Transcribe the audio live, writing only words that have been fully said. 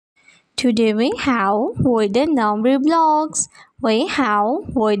Today we have wooden number blocks. We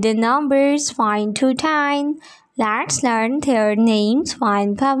have wooden numbers 1 to 10. Let's learn their names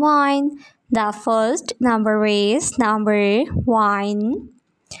one by one. The first number is number 1.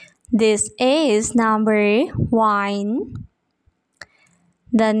 This is number 1.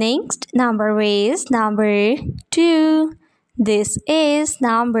 The next number is number 2. This is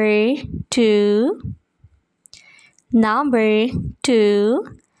number 2. Number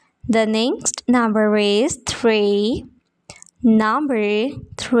 2. The next number is 3. Number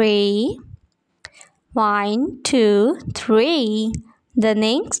 3. 1, 2, 3. The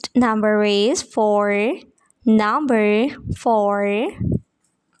next number is 4. Number 4.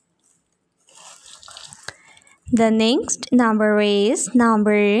 The next number is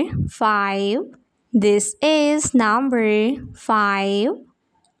number 5. This is number 5.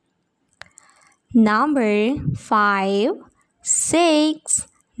 Number 5. 6.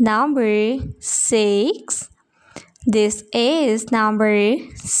 Number 6. This is number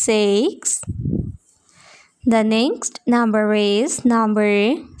 6. The next number is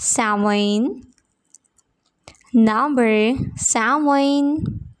number 7. Number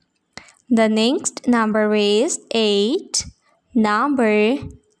 7. The next number is 8. Number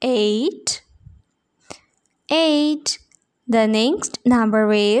 8. 8. The next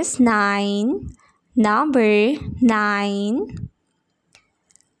number is 9. Number 9.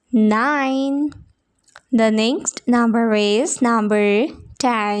 9. The next number is number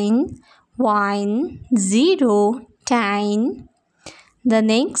 10. 1, 0, 10. The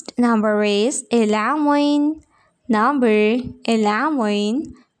next number is 11. Number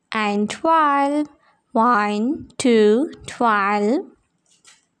 11. And 12. 1, 2, 12.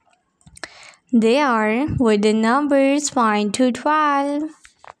 They are wooden numbers 1 to 12.